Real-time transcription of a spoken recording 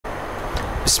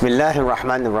Bismillahir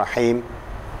Rahmanir Rahim.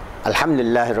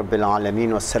 Alhamdulillahi Rabbil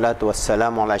Alameen. Wassalatu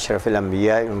wassalamu ala ashrafil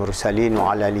anbiya wal mursalin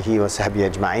wa ala alihi wa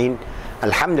sahbihi ajma'in.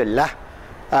 Alhamdulillah.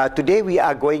 Today we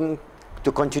are going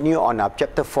to continue on our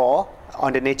chapter 4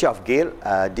 on the nature of guilt.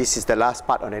 This is the last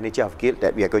part on the nature of guilt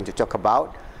that we are going to talk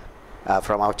about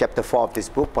from our chapter 4 of this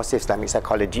book, Positive Islamic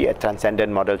Psychology, a Transcendent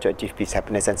Model to Achieve Peace,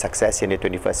 Happiness and Success in the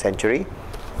 21st Century.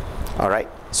 Alright,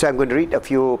 so I'm going to read a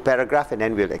few paragraphs and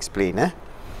then we'll explain.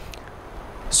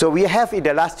 So we have in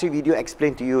the last 3 videos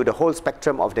explained to you the whole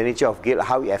spectrum of the nature of guilt,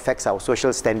 how it affects our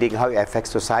social standing, how it affects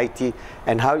society,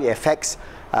 and how it affects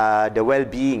the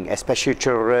well-being, especially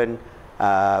children,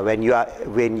 when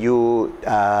you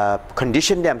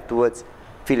condition them towards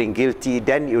feeling guilty,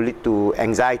 then you lead to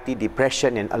anxiety,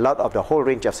 depression, and a lot of the whole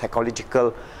range of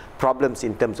psychological problems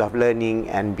in terms of learning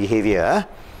and behavior.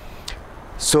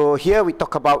 So here we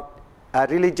talk about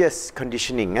religious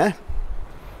conditioning.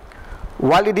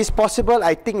 While it is possible,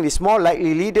 I think it is more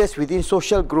likely leaders within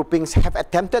social groupings have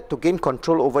attempted to gain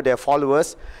control over their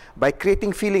followers by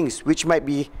creating feelings which might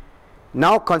be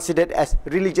now considered as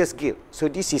religious guilt. So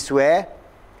this is where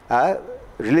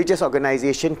religious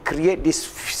organizations create this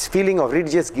feeling of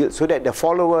religious guilt so that the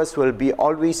followers will be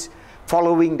always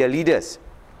following the leaders.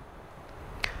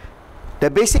 The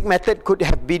basic method could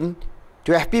have been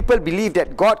to have people believe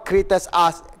that God created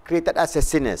us as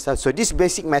sinners. So this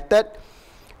basic method,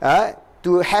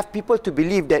 to have people to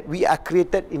believe that we are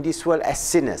created in this world as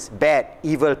sinners, bad,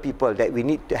 evil people, that we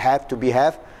need to have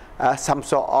some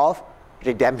sort of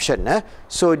redemption.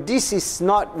 So this is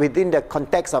not within the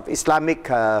context of Islamic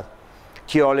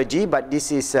theology, but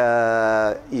this is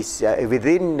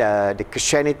within the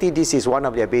Christianity. This is one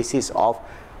of their bases of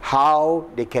how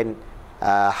they can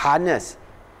harness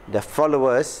the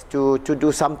followers to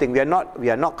do something. We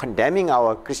are not condemning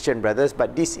our Christian brothers,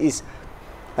 but this is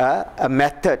a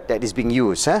method that is being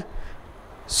used.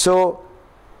 So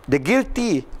the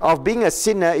guilty of being a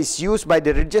sinner is used by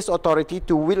the religious authority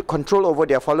to wield control over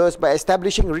their followers by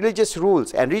establishing religious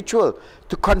rules and ritual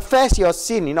to confess your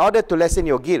sin in order to lessen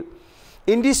your guilt.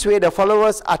 In this way, the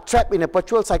followers are trapped in a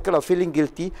perpetual cycle of feeling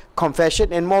guilty,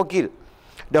 confession, and more guilt.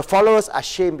 The followers are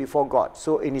shamed before God.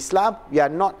 So in Islam, we are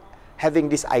not having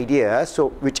this idea. So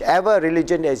whichever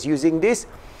religion is using this,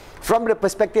 from the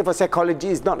perspective of psychology,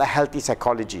 is not a healthy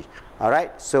psychology.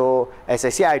 Alright, so as I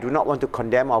say, I do not want to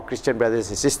condemn our Christian brothers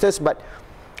and sisters, but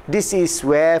this is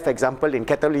where, for example, in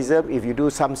Catholicism, if you do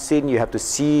some sin, you have to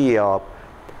see your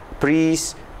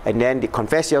priest, and then they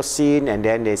confess your sin, and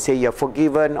then they say you're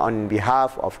forgiven on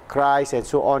behalf of Christ, and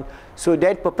so on. So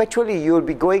then perpetually you will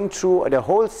be going through the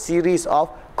whole series of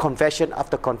confession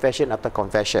after confession after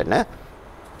confession.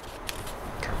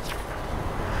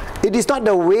 It is not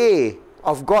the way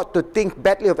of God to think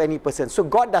badly of any person. So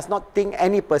God does not think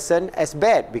any person as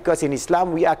bad, because in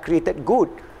Islam we are created good.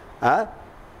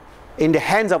 In the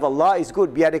hands of Allah is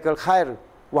good. Biyadikal khair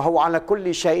wa huwa ala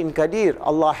kulli shay'in qadir.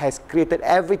 Allah has created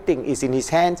everything is in His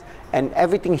hands, and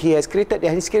everything He has created,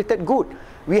 and He's created good.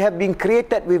 We have been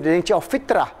created with the nature of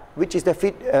fitrah, which is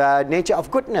the nature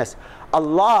of goodness.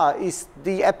 Allah is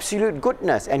the absolute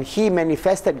goodness, and He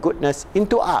manifested goodness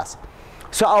into us.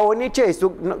 So our nature is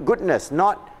goodness,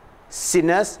 not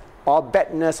sinners or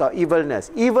badness or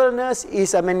evilness. Evilness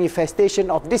is a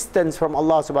manifestation of distance from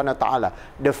Allah subhanahu wa ta'ala.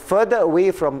 The further away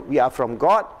we are from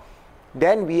God,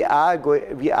 then we are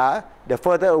the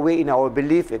further away in our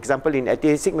belief, example in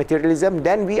atheistic materialism,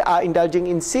 then we are indulging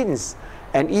in sins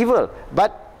and evil.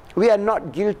 But we are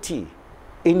not guilty.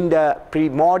 In the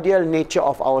primordial nature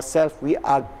of ourselves, we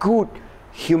are good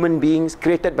human beings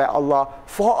created by Allah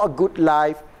for a good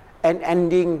life and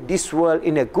ending this world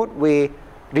in a good way,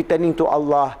 returning to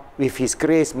Allah with His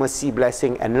grace, mercy,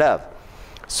 blessing, and love.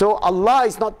 So Allah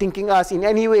is not thinking us in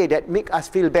any way that make us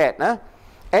feel bad.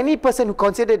 Any person who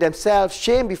considers themselves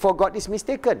shame before God is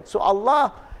mistaken. So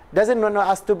Allah doesn't want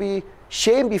us to be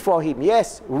shamed before Him.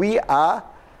 Yes, we are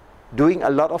doing a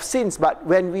lot of sins, but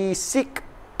when we seek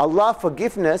Allah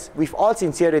forgiveness with all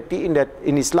sincerity,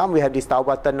 in Islam we have this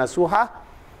tawbatan nasuha,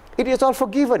 it is all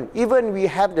forgiven. Even we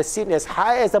have the sin as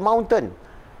high as a mountain,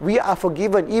 we are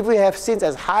forgiven. If we have sins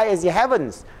as high as the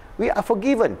heavens, we are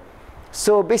forgiven.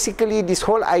 So basically this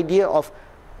whole idea of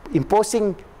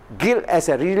imposing guilt as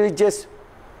a religious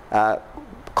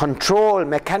control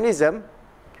mechanism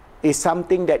is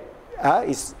something that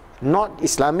is not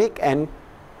Islamic and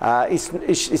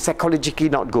is psychologically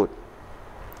not good.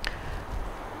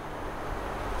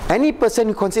 Any person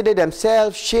who considers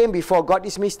themselves shame before God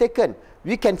is mistaken.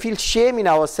 We can feel shame in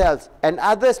ourselves, and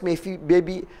others may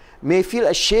feel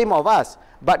ashamed of us,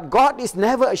 but God is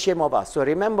never ashamed of us. So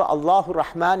remember, Allahu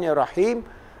Rahman Ya Rahim,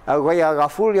 Ya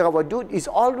Ghafur Ya Wadud is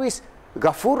always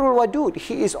Ghafurul Wadud.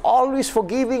 He is always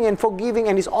forgiving and forgiving,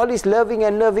 and is always loving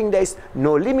and loving. There is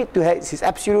no limit to his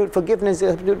absolute forgiveness,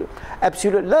 his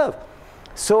absolute love.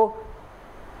 So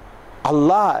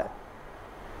Allah,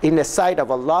 in the sight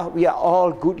of Allah, we are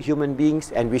all good human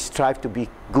beings, and we strive to be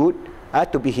good,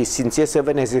 to be His sincere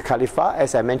servant as His Khalifa.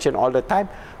 As I mention all the time,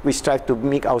 we strive to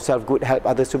make ourselves good, help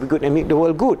others to be good, and make the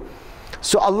world good.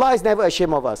 So Allah is never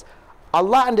ashamed of us.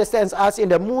 Allah understands us in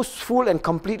the most full and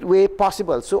complete way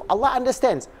possible. So Allah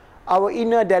understands our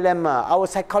inner dilemma, our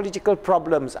psychological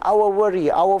problems, our worry,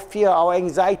 our fear, our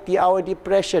anxiety, our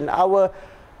depression,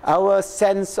 our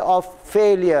sense of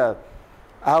failure,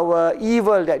 our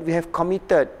evil that we have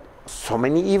committed, so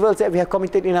many evils that we have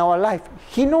committed in our life.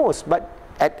 He knows, but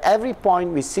at every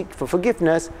point we seek for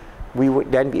forgiveness, we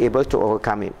would then be able to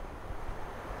overcome it.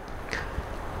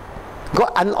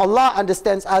 God and Allah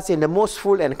understands us in the most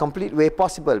full and complete way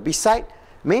possible. Besides,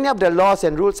 many of the laws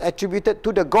and rules attributed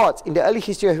to the gods in the early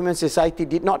history of human society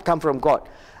did not come from God,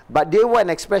 but they were an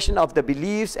expression of the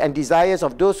beliefs and desires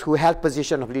of those who held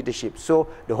position of leadership. So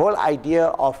the whole idea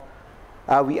of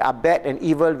we are bad and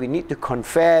evil, we need to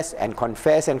confess and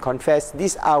confess and confess.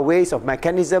 These are ways of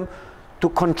mechanism to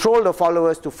control the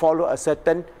followers to follow a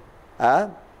certain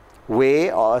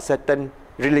way or a certain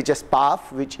religious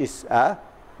path, which is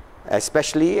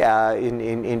especially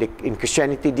in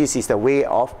Christianity, this is the way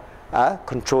of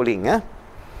controlling.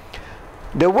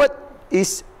 The word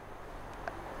is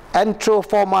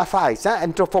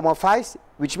anthropomorphize,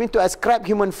 which means to ascribe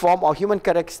human form or human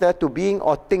character to being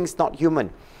or things not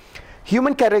human.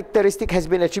 Human characteristic has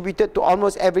been attributed to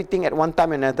almost everything at one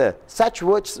time or another. Such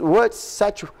words,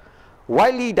 such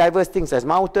widely diverse things as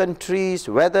mountain, trees,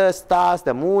 weather, stars,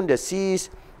 the moon, the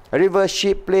seas, rivers,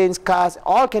 ship, planes, cars,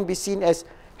 all can be seen as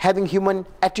having human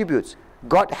attributes.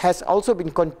 God has also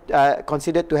been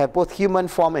considered to have both human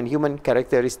form and human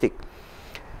characteristic.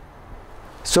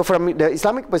 So from the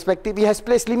Islamic perspective, He has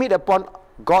placed limit upon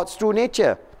God's true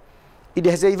nature. It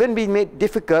has even been made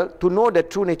difficult to know the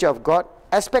true nature of God.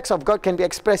 Aspects of God can be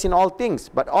expressed in all things,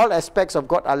 but all aspects of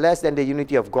God are less than the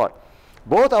unity of God.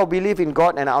 Both our belief in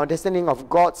God and our understanding of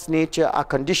God's nature are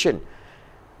conditioned.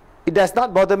 It does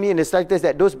not bother me in the slightest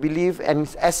that those belief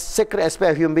and as sacred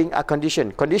aspects of human being are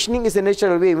conditioned. Conditioning is the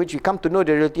natural way in which we come to know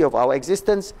the reality of our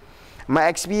existence. My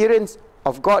experience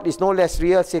of God is no less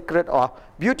real, sacred, or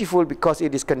beautiful because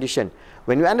it is conditioned.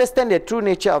 When we understand the true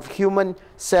nature of human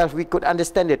self, we could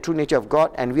understand the true nature of God,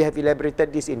 and we have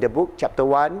elaborated this in the book, chapter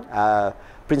 1,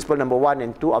 principle number 1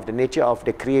 and 2 of the nature of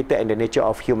the Creator and the nature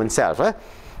of human self.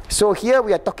 So here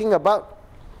we are talking about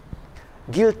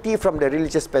guilty from the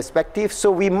religious perspective, so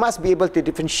we must be able to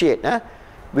differentiate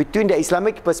between the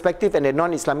Islamic perspective and the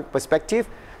non-Islamic perspective.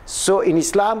 So in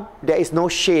Islam, there is no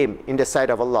shame in the sight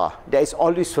of Allah. There is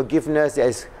always forgiveness, there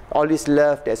is always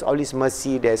love, there is always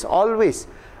mercy, there is always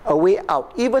a way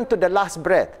out, even to the last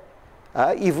breath.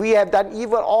 If we have done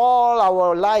evil all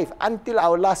our life, until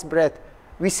our last breath,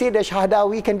 we say the Shahada,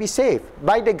 we can be saved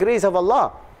by the grace of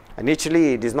Allah. And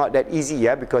naturally, it is not that easy,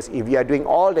 because if you are doing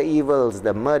all the evils,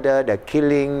 the murder, the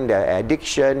killing, the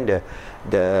addiction,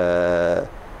 the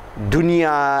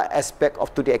dunya aspect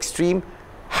of to the extreme,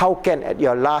 how can at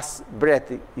your last breath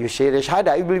you say the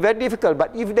Shahada? It will be very difficult.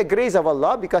 But if the grace of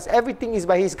Allah, because everything is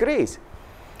by His grace,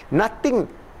 nothing,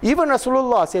 even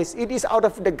Rasulullah says, it is out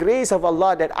of the grace of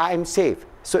Allah that I am saved.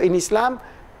 So in Islam,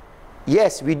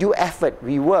 yes, we do effort,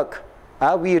 we work,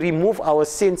 we remove our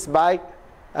sins by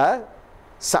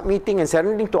submitting and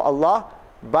surrendering to Allah,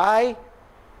 by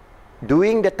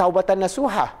doing the Tawbatan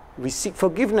Nasuha. We seek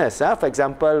forgiveness. For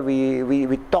example,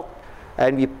 we talk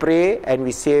and we pray and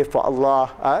we say for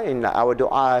Allah in our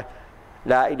dua,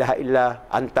 La ilaha illa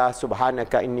anta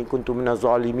subhanaka inni kuntu minaz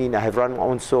zalimin, I have run my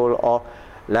own soul, or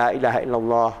La ilaha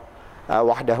illallah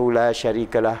wahdahu la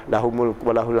sharika lah, lahul mulk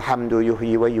wa lahul hamdu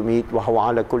yuhyi wa yumit wa huwa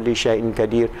ala kulli shay'in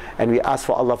qadir, and we ask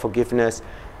for Allah forgiveness.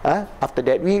 After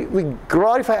that, we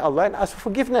glorify Allah and ask for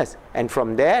forgiveness. And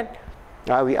from there,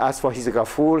 we ask for His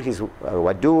Ghafur, His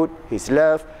Wadud, His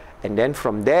love. And then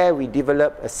from there, we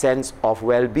develop a sense of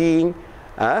well-being,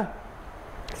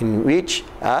 in which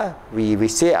we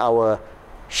say our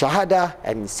Shahada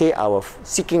and say our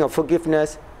seeking of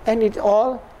forgiveness. And it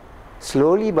all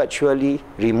slowly but surely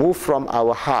removed from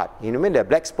our heart. You know, the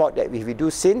black spot that if we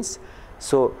do sins,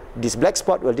 so this black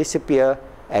spot will disappear.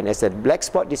 And as the black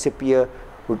spot disappear,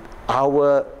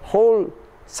 our whole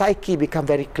psyche become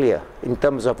very clear in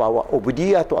terms of our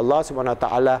ubudiyah to Allah subhanahu wa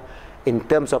ta'ala, in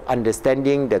terms of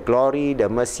understanding the glory, the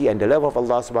mercy and the love of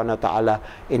Allah subhanahu wa ta'ala,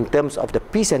 in terms of the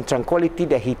peace and tranquility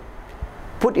that He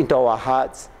put into our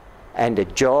hearts, and the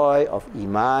joy of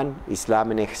Iman,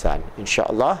 Islam and Ihsan.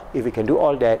 Inshallah, if we can do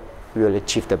all that, we will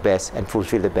achieve the best and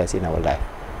fulfill the best in our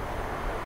life.